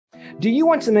Do you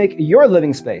want to make your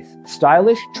living space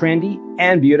stylish, trendy,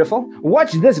 and beautiful?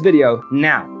 Watch this video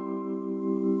now.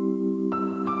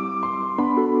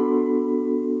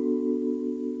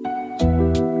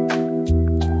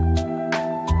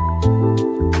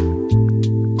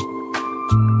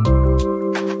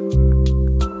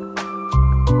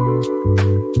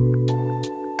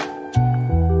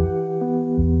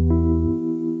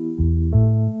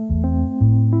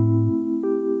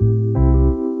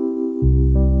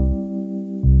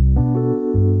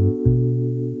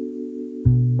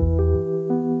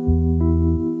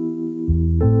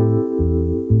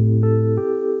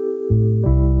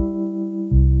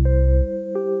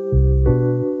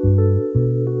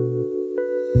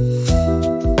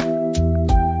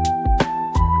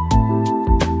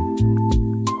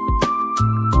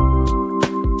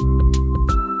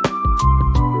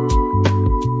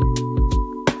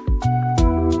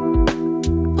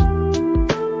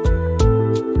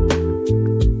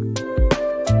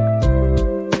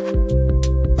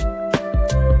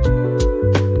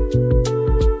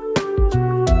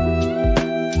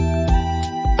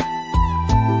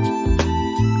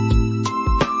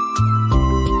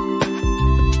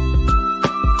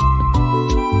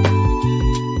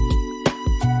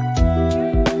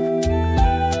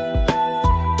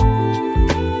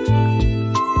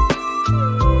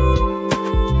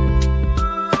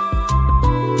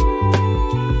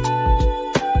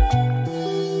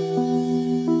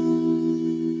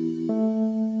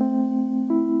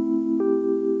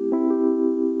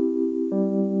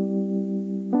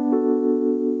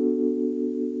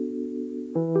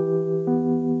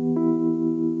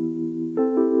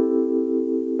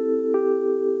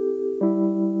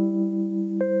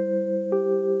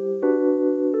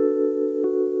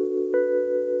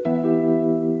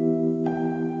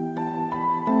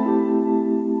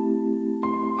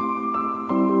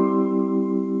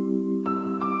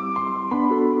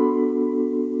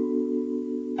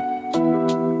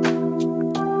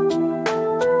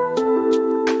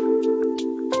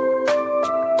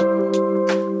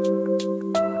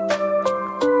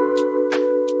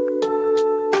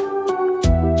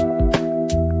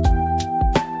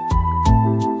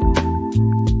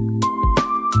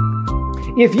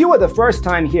 If you are the first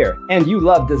time here and you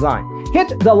love design,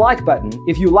 hit the like button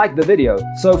if you like the video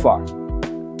so far.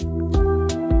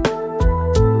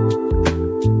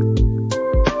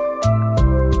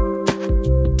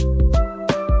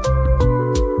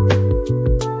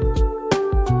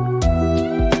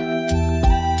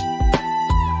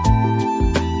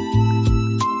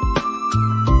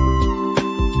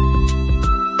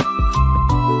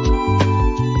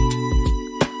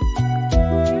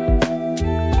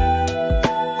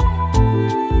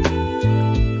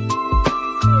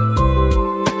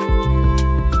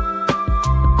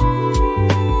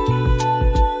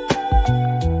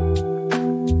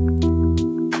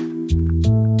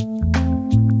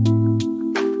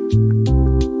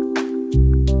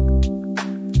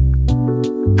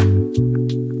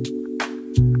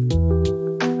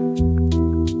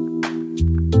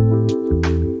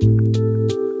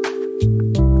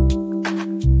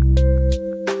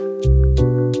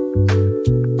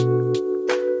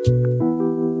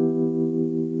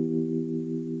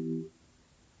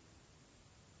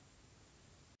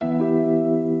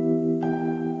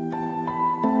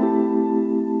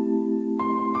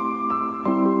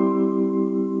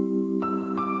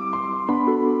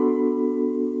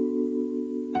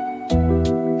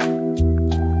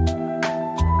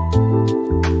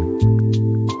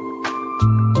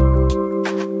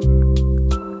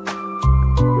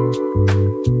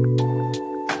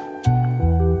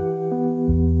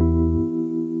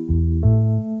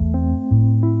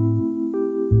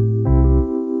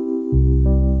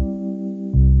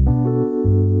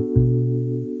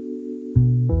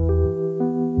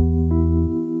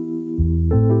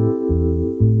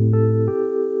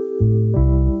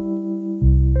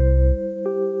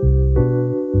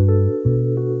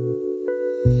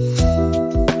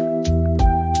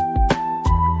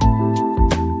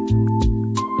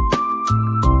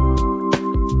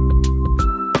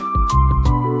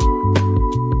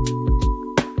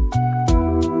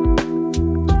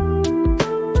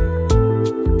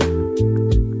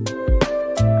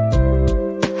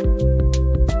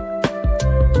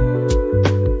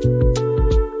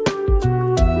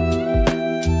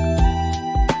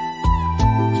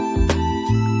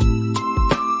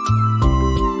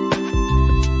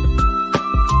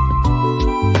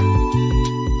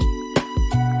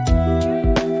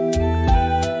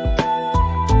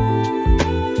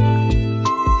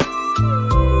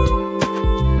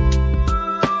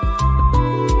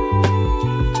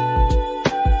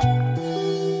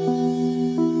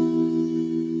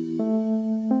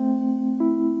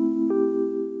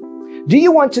 Do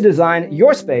you want to design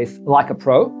your space like a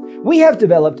pro? We have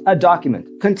developed a document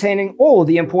containing all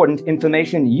the important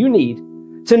information you need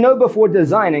to know before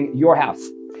designing your house.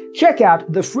 Check out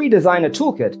the free designer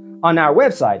toolkit on our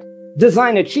website,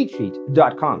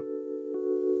 designercheatsheet.com.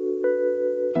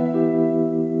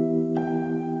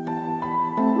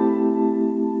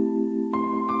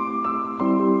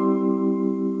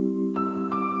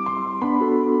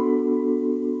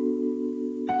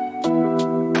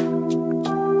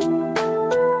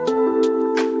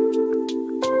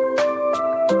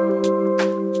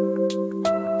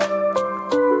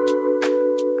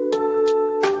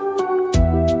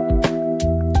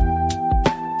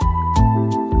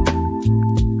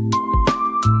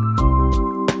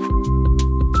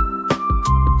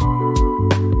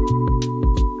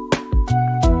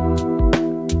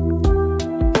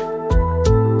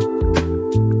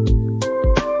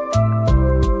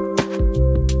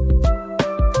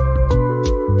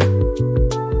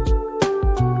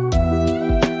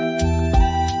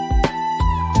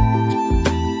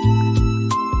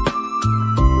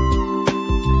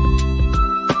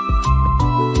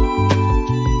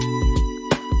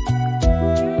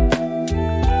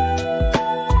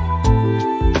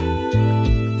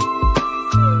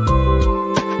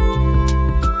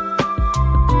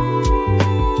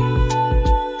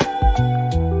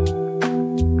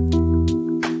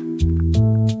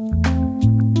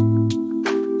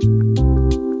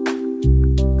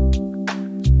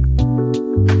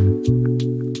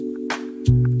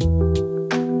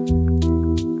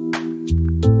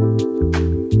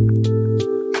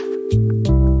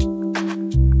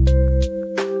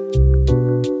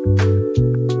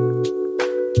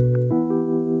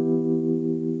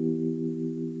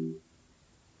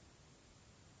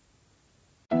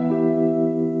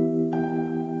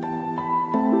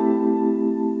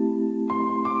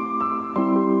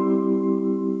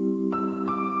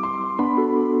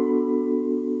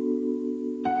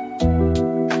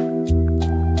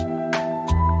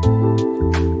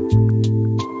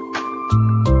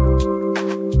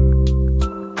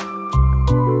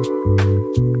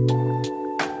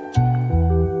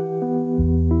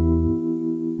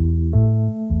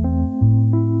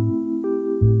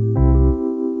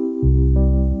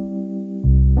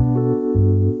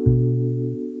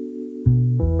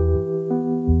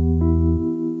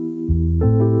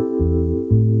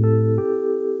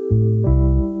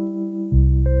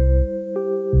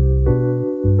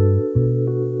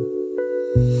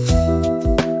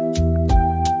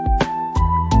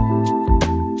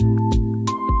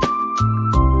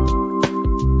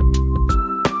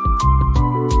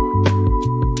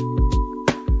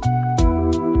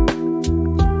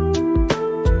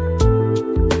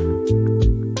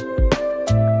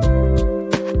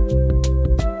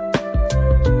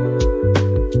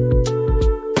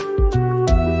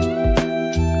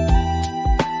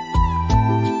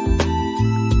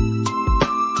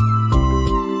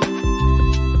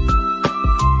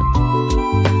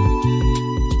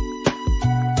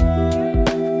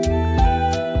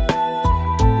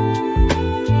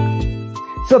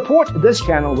 Support this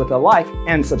channel with a like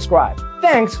and subscribe.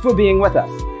 Thanks for being with us.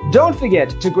 Don't forget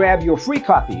to grab your free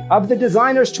copy of the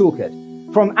Designer's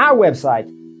Toolkit from our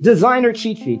website,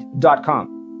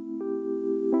 designercheatsheet.com.